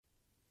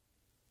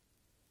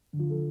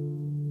One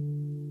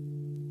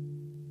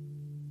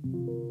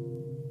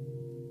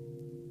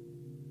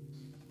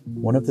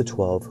of the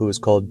 12, who was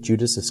called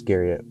Judas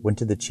Iscariot, went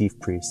to the chief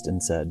priest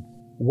and said,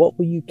 "What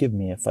will you give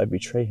me if I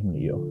betray him to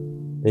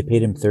you?" They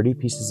paid him 30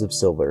 pieces of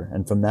silver,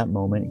 and from that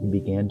moment he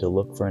began to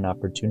look for an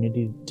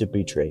opportunity to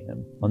betray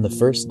him. On the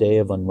first day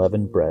of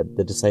unleavened bread,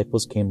 the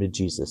disciples came to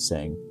Jesus,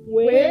 saying,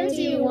 "Where do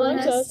you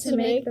want us to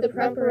make the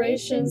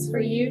preparations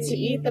for you to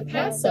eat the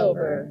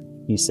Passover?"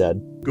 He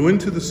said, "Go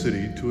into the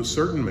city to a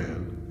certain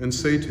man and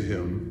say to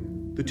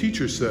him, 'The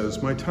teacher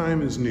says, my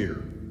time is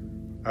near.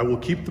 I will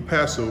keep the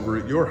Passover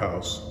at your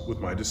house with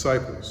my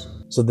disciples.'"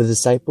 So the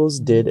disciples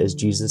did as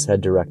Jesus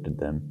had directed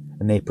them,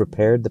 and they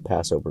prepared the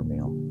Passover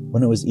meal.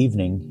 When it was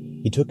evening,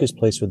 he took his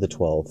place with the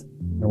 12,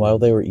 and while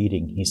they were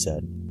eating, he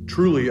said,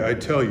 "Truly I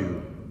tell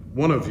you,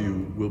 one of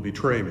you will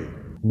betray me."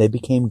 And they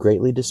became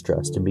greatly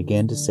distressed and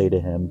began to say to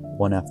him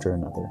one after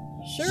another,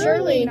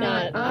 "Surely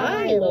not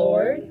I,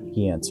 Lord."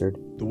 He answered,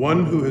 "The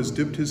one who has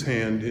dipped his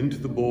hand into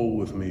the bowl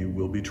with me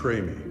will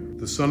betray me.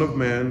 The Son of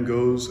Man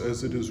goes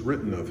as it is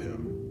written of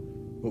him.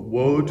 But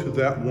woe to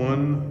that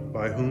one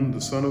by whom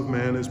the Son of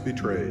Man is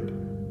betrayed.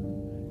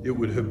 It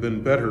would have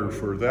been better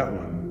for that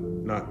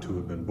one not to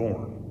have been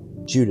born."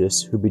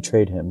 Judas, who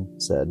betrayed him,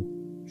 said,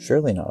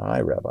 "Surely not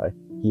I, Rabbi."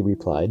 He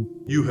replied,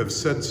 "You have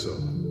said so."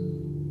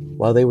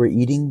 While they were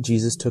eating,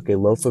 Jesus took a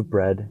loaf of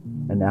bread,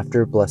 and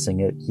after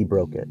blessing it, he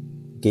broke it,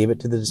 gave it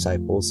to the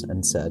disciples,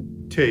 and said,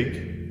 "Take,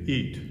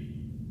 eat.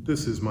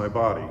 This is my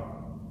body."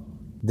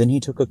 Then he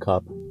took a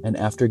cup, and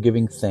after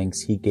giving thanks,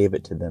 he gave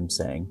it to them,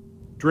 saying,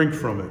 "Drink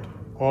from it,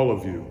 all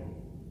of you,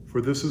 for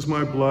this is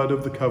my blood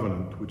of the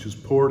covenant, which is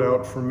poured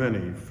out for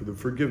many for the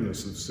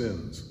forgiveness of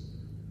sins.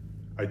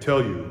 I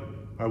tell you,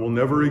 I will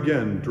never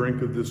again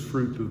drink of this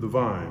fruit of the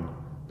vine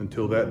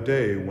until that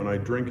day when I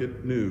drink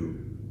it new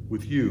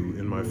with you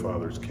in my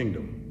Father's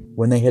kingdom."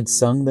 When they had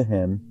sung the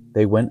hymn,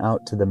 they went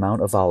out to the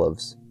Mount of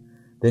Olives.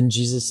 Then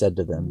Jesus said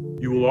to them,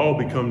 "You will all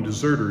become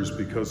deserters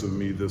because of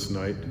me this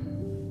night,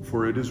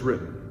 for it is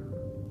written,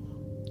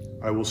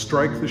 'I will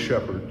strike the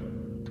shepherd,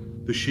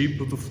 the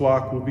sheep of the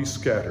flock will be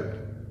scattered.'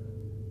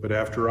 But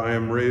after I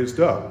am raised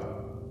up,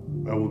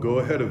 I will go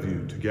ahead of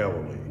you to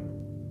Galilee."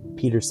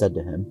 Peter said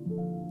to him,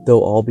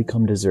 "Though all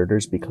become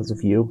deserters because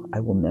of you,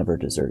 I will never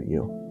desert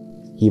you."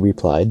 He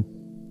replied,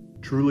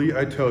 "Truly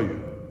I tell you,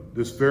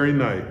 this very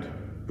night,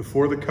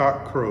 before the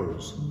cock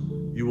crows,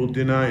 you will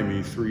deny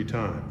me 3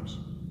 times.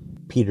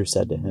 Peter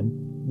said to him,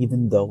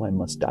 "Even though I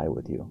must die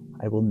with you,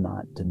 I will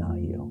not deny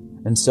you."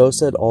 And so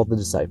said all the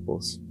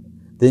disciples.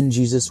 Then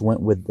Jesus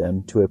went with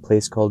them to a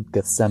place called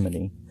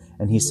Gethsemane,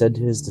 and he said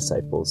to his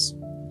disciples,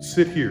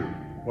 "Sit here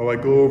while I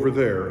go over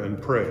there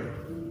and pray."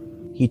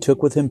 He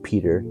took with him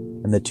Peter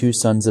and the 2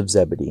 sons of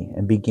Zebedee,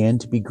 and began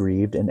to be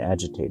grieved and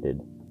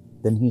agitated.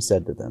 Then he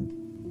said to them,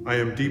 "I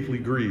am deeply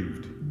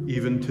grieved,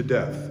 even to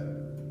death.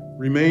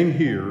 Remain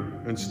here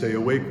and stay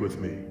awake with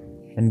me."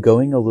 And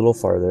going a little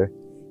farther,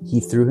 he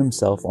threw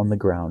himself on the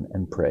ground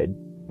and prayed,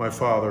 "My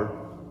Father,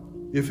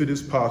 if it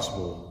is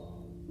possible,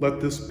 let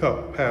this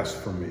cup pass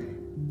from me.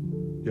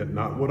 Yet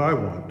not what I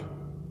want,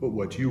 but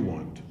what you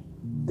want."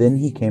 Then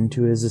he came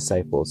to his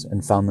disciples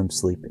and found them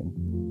sleeping.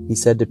 He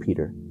said to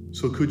Peter,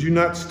 "So could you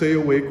not stay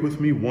awake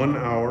with me 1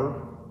 hour?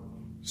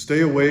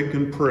 Stay awake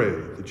and pray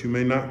that you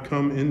may not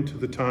come into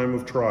the time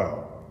of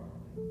trial.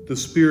 The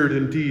spirit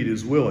indeed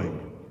is willing,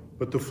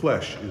 but the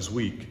flesh is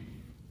weak."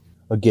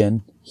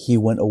 Again, he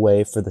went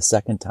away for the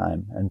 2nd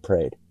time and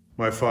prayed,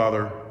 "My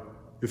Father,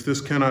 if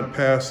this cannot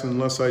pass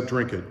unless I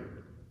drink it,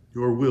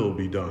 your will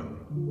be done."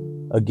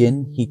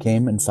 Again he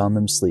came and found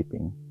them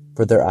sleeping,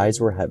 for their eyes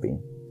were heavy.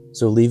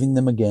 So leaving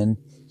them again,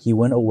 he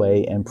went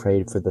away and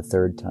prayed for the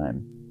 3rd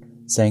time,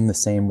 saying the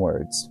same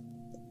words.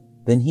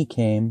 Then he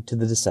came to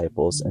the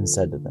disciples and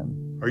said to them,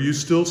 "Are you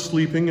still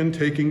sleeping and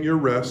taking your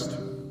rest?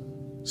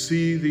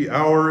 See, the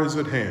hour is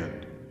at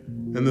hand,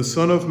 and the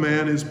Son of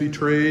Man is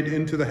betrayed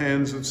into the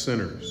hands of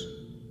sinners.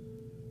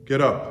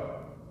 Get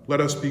up, let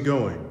us be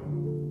going.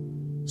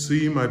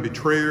 See, my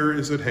betrayer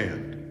is at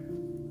hand."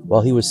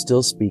 While he was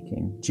still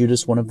speaking,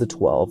 Judas, one of the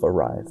 12,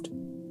 arrived.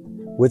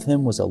 With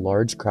him was a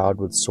large crowd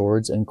with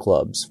swords and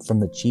clubs from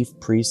the chief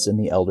priests and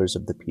the elders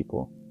of the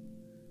people.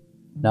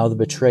 Now the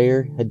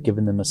betrayer had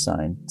given them a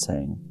sign,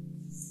 saying,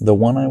 "The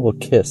one I will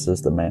kiss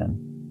is the man.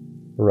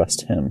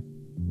 Arrest him."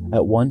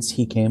 At once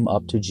he came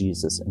up to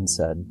Jesus and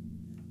said,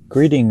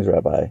 "Greetings,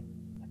 Rabbi,"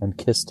 and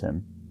kissed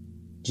him.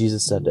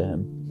 Jesus said to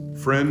him,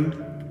 "Friend,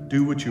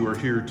 do what you are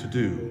here to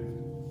do."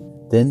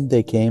 Then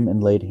they came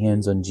and laid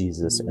hands on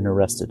Jesus and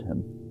arrested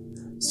him.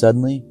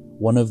 Suddenly,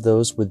 one of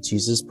those with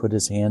Jesus put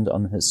his hand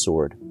on his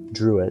sword,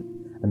 drew it,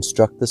 and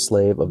struck the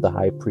slave of the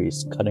high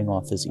priest, cutting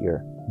off his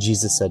ear.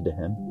 Jesus said to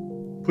him,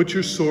 "Put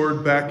your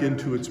sword back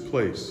into its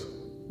place,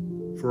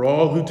 for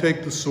all who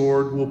take the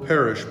sword will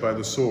perish by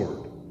the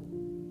sword.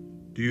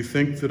 Do you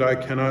think that I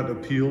cannot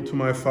appeal to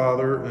my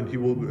Father, and he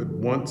will at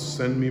once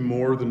send me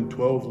more than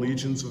 12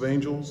 legions of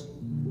angels?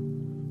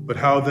 But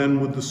how then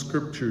would the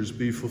scriptures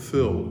be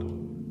fulfilled,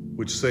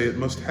 which say it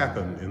must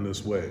happen in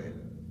this way?"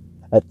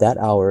 At that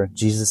hour,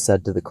 Jesus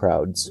said to the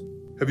crowds,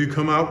 Have you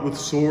come out with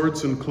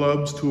swords and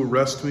clubs to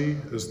arrest me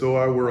as though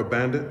I were a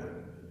bandit?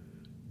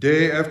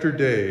 Day after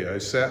day I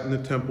sat in the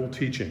temple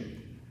teaching,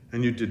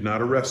 and you did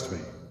not arrest me.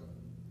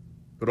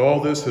 But all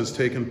this has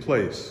taken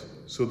place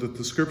so that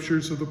the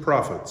scriptures of the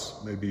prophets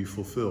may be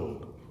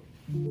fulfilled.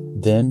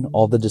 Then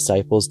all the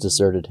disciples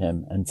deserted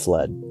him and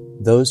fled.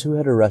 Those who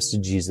had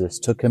arrested Jesus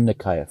took him to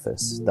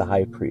Caiaphas, the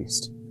high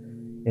priest,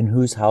 in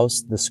whose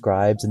house the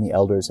scribes and the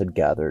elders had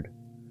gathered.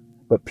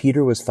 But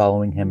Peter was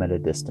following him at a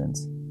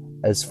distance,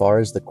 as far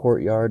as the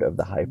courtyard of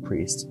the high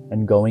priest,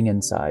 and going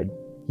inside,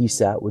 he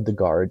sat with the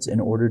guards in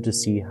order to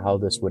see how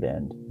this would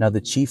end. Now the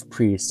chief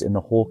priests and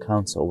the whole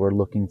council were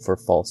looking for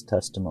false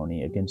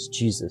testimony against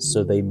Jesus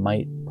so they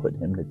might put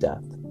him to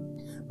death.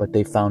 But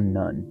they found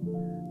none,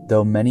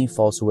 though many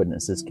false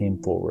witnesses came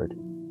forward.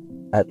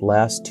 At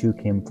last 2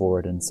 came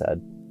forward and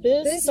said,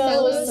 This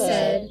fellow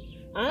said,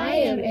 I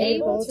am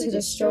able to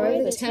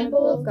destroy the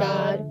temple of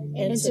God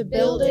and to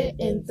build it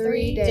in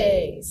 3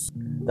 days.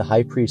 The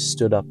high priest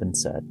stood up and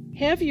said,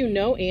 Have you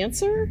no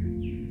answer?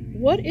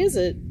 What is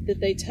it that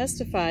they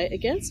testify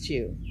against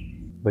you?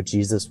 But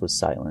Jesus was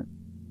silent.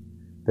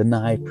 Then the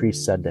high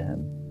priest said to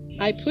him,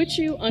 I put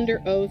you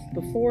under oath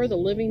before the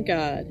living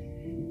God.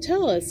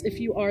 Tell us if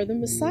you are the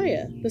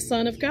Messiah, the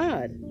Son of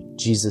God.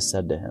 Jesus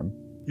said to him,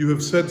 You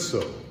have said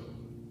so,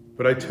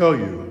 but I tell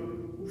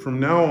you, from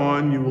now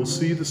on you will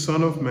see the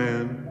Son of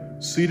Man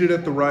seated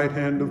at the right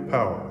hand of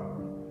power,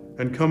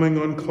 and coming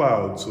on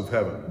clouds of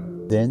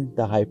heaven. Then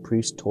the high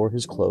priest tore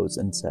his clothes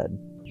and said,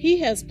 He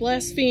has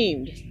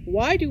blasphemed.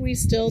 Why do we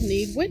still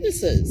need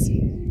witnesses?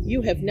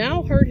 You have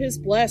now heard his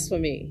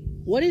blasphemy.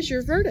 What is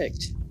your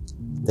verdict?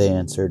 They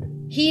answered,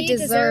 He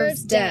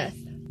deserves death.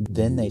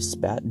 Then they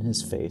spat in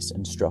his face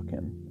and struck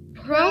him.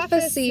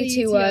 Prophesy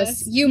to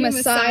us, you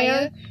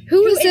Messiah.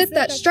 Who is it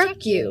that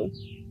struck you?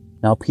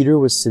 Now Peter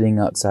was sitting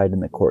outside in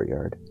the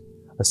courtyard.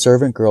 A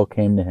servant girl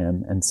came to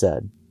him and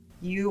said,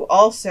 You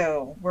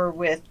also were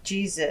with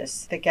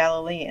Jesus the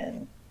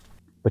Galilean.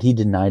 But he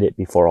denied it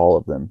before all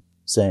of them,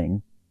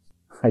 saying,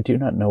 I do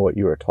not know what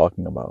you are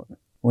talking about.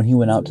 When he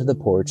went out to the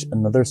porch,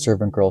 another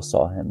servant girl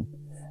saw him,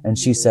 and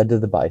she said to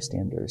the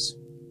bystanders,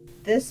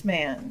 This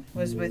man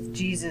was with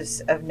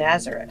Jesus of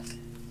Nazareth.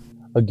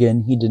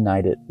 Again he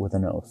denied it with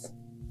an oath.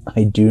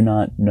 I do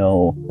not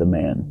know the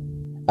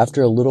man.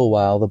 After a little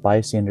while the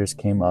bystanders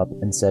came up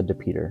and said to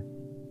Peter,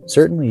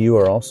 Certainly you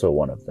are also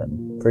one of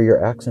them, for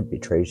your accent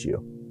betrays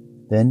you.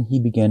 Then he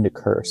began to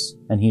curse,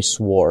 and he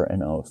swore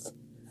an oath.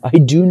 I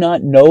do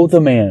not know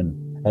the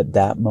man. At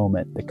that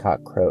moment the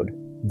cock crowed.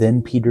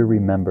 Then Peter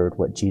remembered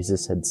what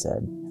Jesus had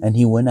said, and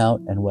he went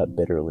out and wept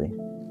bitterly.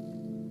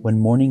 When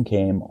morning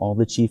came, all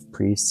the chief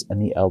priests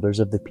and the elders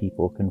of the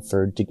people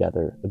conferred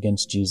together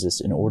against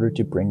Jesus in order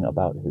to bring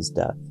about his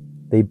death.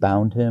 They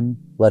bound him,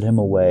 led him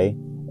away,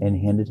 and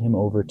handed him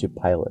over to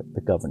Pilate,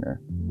 the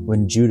governor.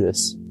 When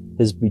Judas,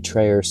 his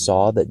betrayer,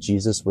 saw that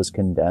Jesus was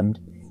condemned,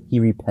 he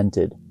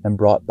repented and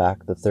brought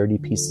back the 30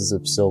 pieces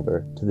of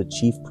silver to the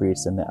chief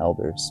priests and the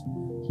elders.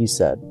 He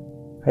said,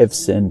 I have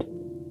sinned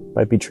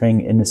by betraying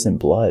innocent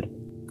blood.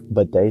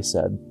 But they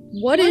said,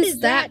 What is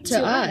that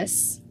to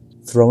us?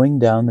 Throwing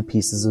down the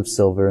pieces of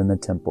silver in the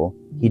temple,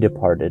 he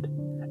departed,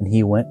 and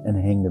he went and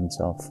hanged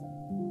himself.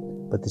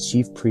 But the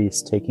chief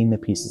priests, taking the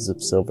pieces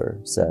of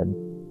silver, said,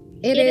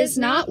 It is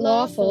not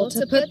lawful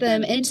to put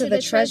them into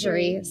the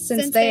treasury,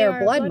 since they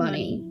are blood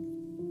money.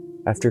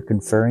 After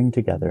conferring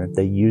together,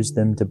 they used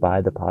them to buy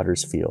the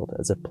potter's field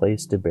as a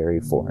place to bury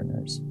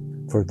foreigners.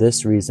 For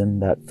this reason,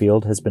 that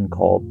field has been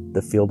called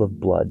the field of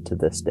blood to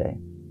this day.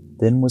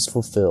 Then was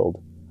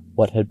fulfilled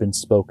what had been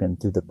spoken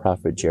through the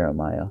prophet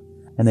Jeremiah.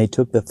 And they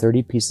took the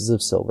 30 pieces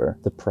of silver,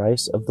 the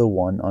price of the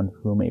one on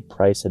whom a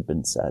price had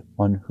been set,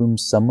 on whom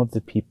some of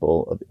the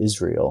people of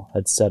Israel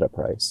had set a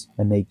price,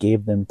 and they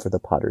gave them for the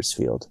potter's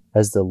field,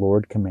 as the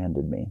Lord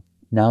commanded me.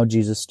 Now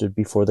Jesus stood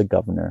before the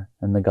governor,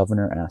 and the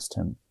governor asked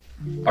him,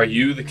 Are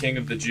you the king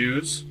of the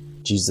Jews?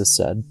 Jesus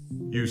said,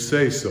 You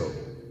say so.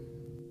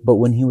 But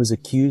when he was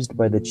accused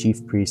by the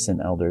chief priests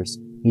and elders,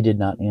 he did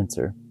not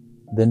answer.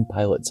 Then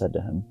Pilate said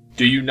to him,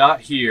 Do you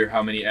not hear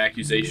how many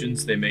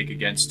accusations they make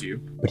against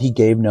you? But he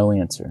gave no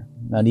answer,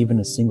 not even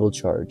a single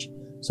charge,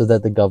 so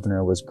that the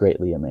governor was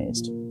greatly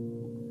amazed.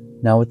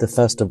 Now at the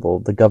festival,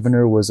 the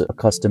governor was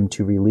accustomed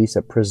to release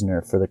a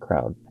prisoner for the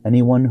crowd,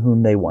 anyone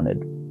whom they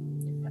wanted.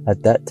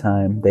 At that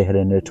time, they had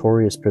a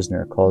notorious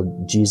prisoner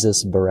called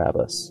Jesus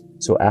Barabbas.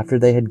 So after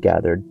they had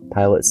gathered,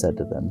 Pilate said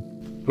to them,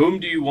 Whom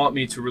do you want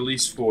me to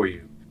release for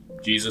you?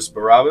 Jesus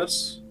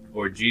Barabbas,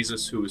 or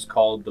Jesus who is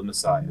called the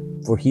Messiah?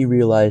 For he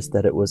realized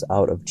that it was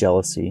out of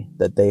jealousy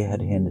that they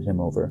had handed him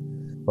over.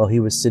 While he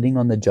was sitting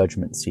on the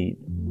judgment seat,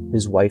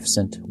 his wife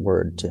sent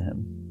word to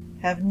him,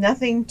 Have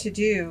nothing to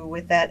do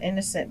with that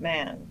innocent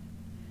man.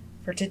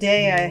 For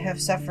today I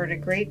have suffered a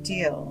great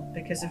deal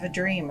because of a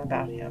dream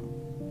about him.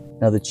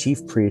 Now the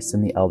chief priests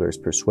and the elders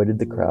persuaded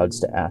the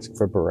crowds to ask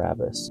for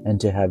Barabbas and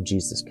to have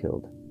Jesus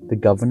killed. The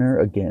governor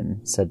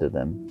again said to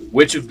them,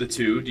 Which of the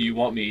two do you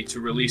want me to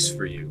release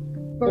for you?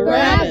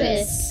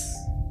 Barabbas.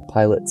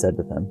 Pilate said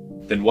to them,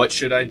 Then what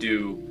should I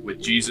do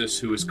with Jesus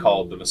who is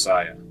called the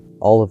Messiah?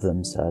 All of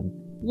them said,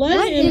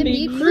 Let him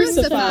be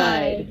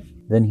crucified.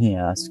 Then he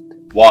asked,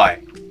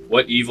 Why?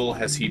 What evil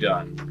has he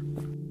done?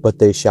 but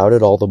they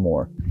shouted all the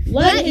more,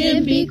 Let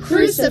him be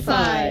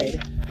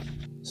crucified.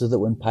 so that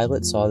when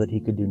Pilate saw that he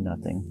could do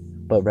nothing,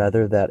 but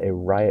rather that a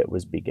riot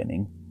was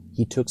beginning,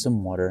 he took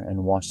some water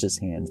and washed his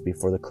hands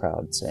before the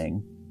crowd,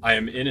 saying, I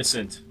am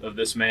innocent of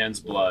this man's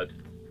blood.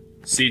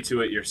 See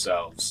to it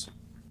yourselves.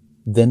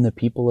 Then the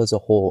people as a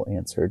whole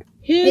answered,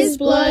 His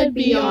blood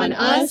be on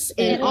us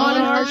and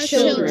on our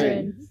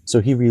children.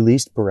 So he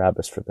released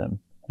Barabbas for them,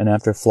 and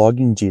after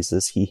flogging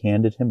Jesus, he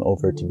handed him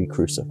over to be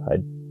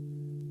crucified.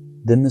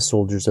 Then the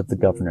soldiers of the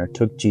governor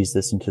took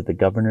Jesus into the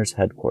governor's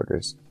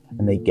headquarters,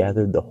 and they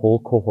gathered the whole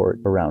cohort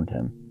around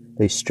him.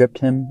 They stripped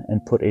him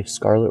and put a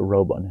scarlet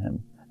robe on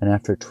him, and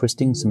after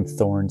twisting some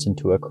thorns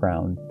into a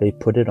crown, they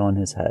put it on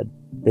his head.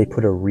 They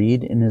put a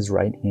reed in his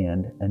right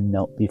hand and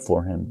knelt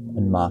before him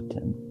and mocked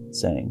him,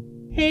 saying,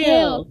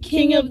 Hail,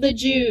 King of the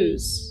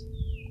Jews!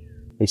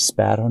 They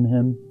spat on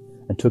him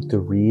and took the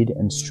reed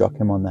and struck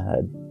him on the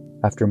head.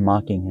 After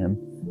mocking him,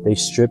 they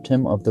stripped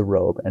him of the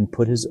robe and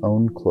put his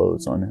own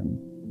clothes on him.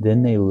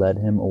 Then they led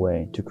him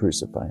away to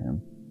crucify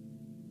him.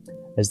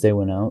 As they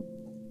went out,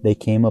 they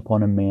came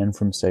upon a man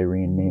from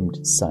Cyrene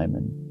named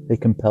Simon. They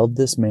compelled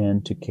this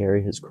man to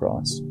carry his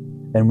cross.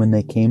 And when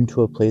they came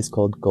to a place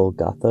called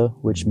Golgotha,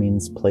 which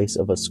means place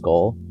of a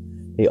skull,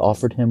 they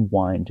offered him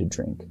wine to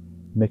drink,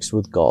 mixed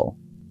with gall.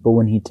 But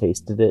when he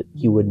tasted it,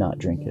 he would not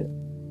drink it.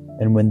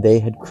 And when they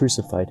had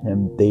crucified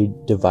him, they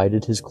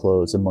divided his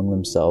clothes among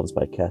themselves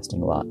by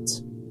casting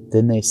lots.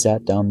 Then they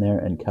sat down there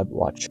and kept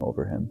watch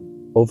over him.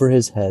 Over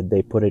his head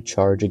they put a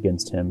charge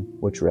against him,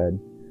 which read,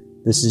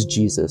 This is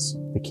Jesus,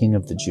 the King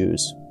of the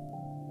Jews.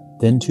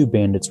 Then 2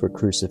 bandits were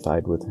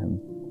crucified with him,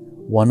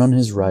 one on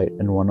his right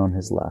and one on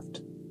his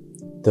left.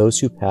 Those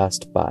who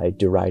passed by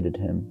derided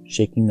him,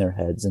 shaking their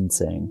heads and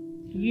saying,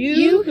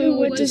 You who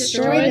would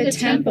destroy the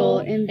temple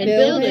and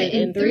build it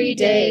in 3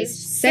 days,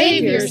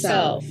 save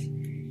yourself.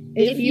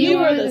 If you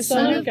are the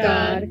Son of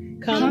God,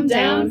 come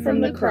down from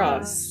the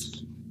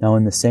cross. Now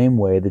in the same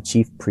way the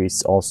chief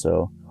priests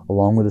also,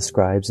 along with the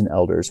scribes and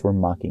elders, were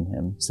mocking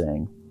him,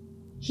 saying,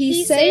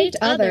 He saved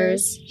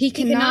others, he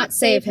cannot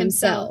save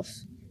himself.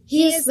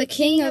 He is the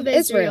King of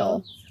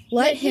Israel.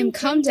 Let him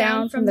come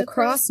down from the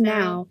cross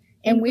now,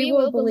 and we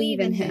will believe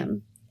in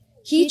him.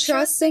 He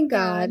trusts in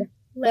God.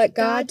 Let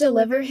God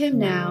deliver him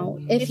now,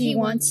 if he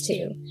wants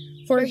to.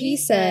 For he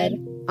said,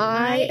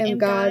 I am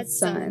God's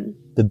son.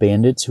 The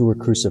bandits who were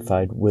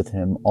crucified with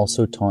him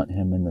also taunt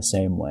him in the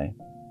same way.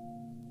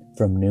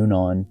 From noon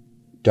on,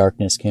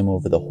 darkness came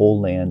over the whole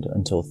land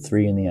until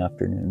 3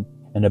 p.m,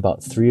 and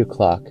about 3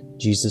 o'clock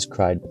Jesus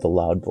cried with a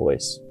loud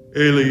voice,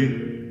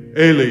 Eli,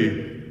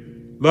 Eli,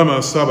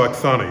 lema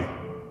sabachthani.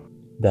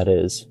 That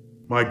is,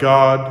 My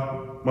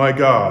God,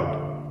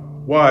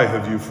 why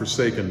have you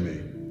forsaken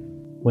me?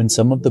 when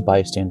some of the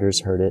bystanders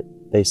heard it,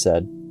 they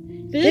said,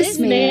 This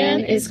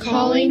man is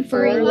calling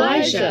for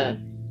Elijah.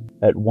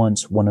 At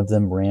once one of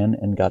them ran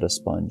and got a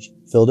sponge,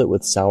 filled it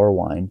with sour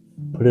wine,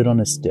 put it on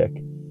a stick,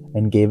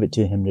 and gave it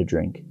to him to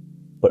drink.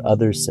 But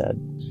others said,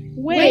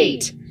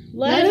 Wait,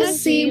 let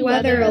us see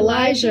whether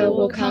Elijah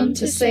will come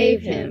to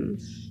save him.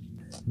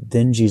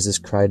 Then Jesus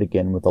cried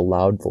again with a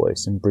loud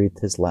voice and breathed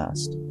his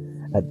last.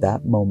 At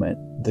that moment,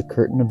 the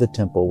curtain of the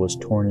temple was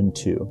torn in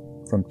two,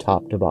 from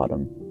top to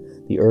bottom.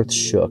 The earth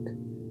shook,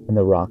 and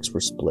the rocks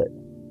were split.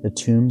 The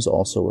tombs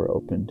also were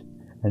opened,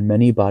 and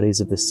many bodies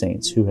of the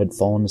saints who had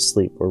fallen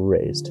asleep were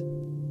raised.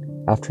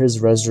 After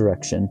his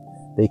resurrection,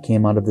 they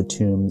came out of the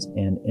tombs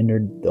and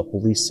entered the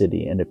holy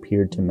city and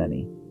appeared to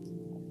many.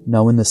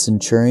 Now when the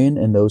centurion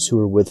and those who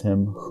were with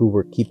him, who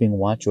were keeping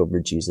watch over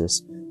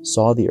Jesus,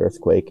 saw the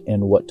earthquake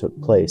and what took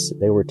place,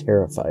 they were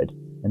terrified,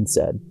 and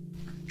said,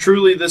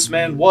 Truly this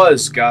man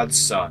was God's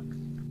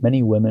son.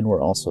 Many women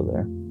were also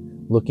there.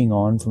 Looking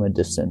on from a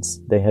distance,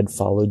 they had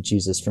followed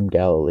Jesus from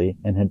Galilee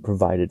and had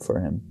provided for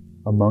him.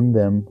 Among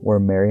them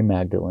were Mary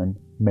Magdalene,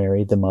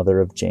 Mary the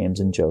mother of James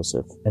and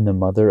Joseph, and the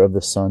mother of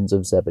the sons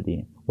of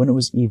Zebedee. When it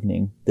was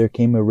evening, there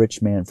came a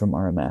rich man from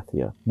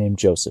Arimathea, named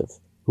Joseph,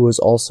 who was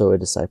also a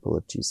disciple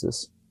of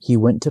Jesus. He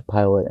went to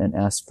Pilate and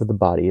asked for the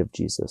body of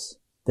Jesus.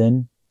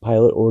 Then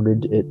Pilate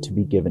ordered it to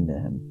be given to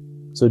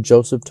him. So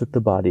Joseph took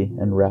the body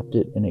and wrapped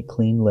it in a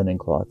clean linen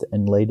cloth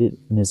and laid it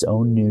in his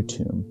own new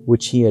tomb,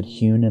 which he had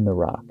hewn in the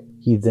rock.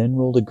 He then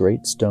rolled a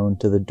great stone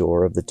to the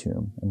door of the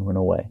tomb and went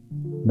away.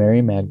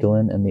 Mary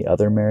Magdalene and the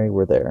other Mary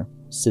were there,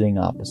 sitting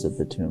opposite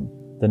the tomb.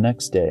 The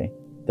next day,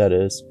 that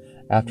is,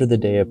 after the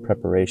day of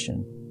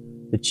preparation,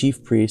 the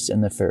chief priests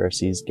and the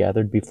Pharisees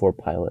gathered before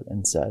Pilate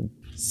and said,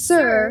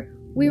 Sir,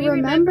 we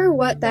remember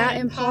what that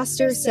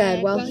impostor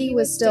said while he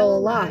was still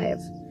alive.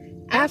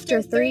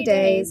 After 3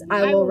 days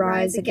I will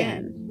rise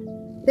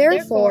again.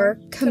 Therefore,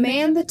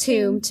 command the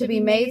tomb to be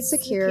made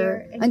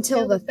secure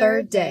until the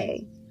 3rd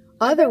day.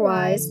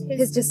 Otherwise,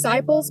 his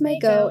disciples may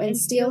go and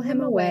steal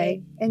him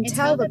away and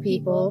tell the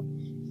people,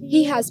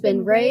 he has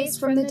been raised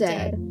from the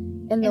dead,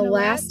 and the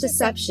last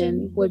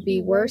deception would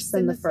be worse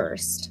than the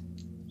first.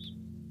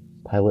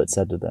 Pilate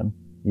said to them,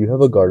 "You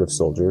have a guard of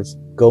soldiers.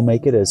 Go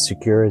make it as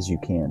secure as you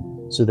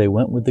can." So they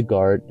went with the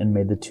guard and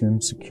made the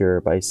tomb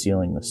secure by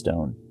sealing the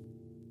stone.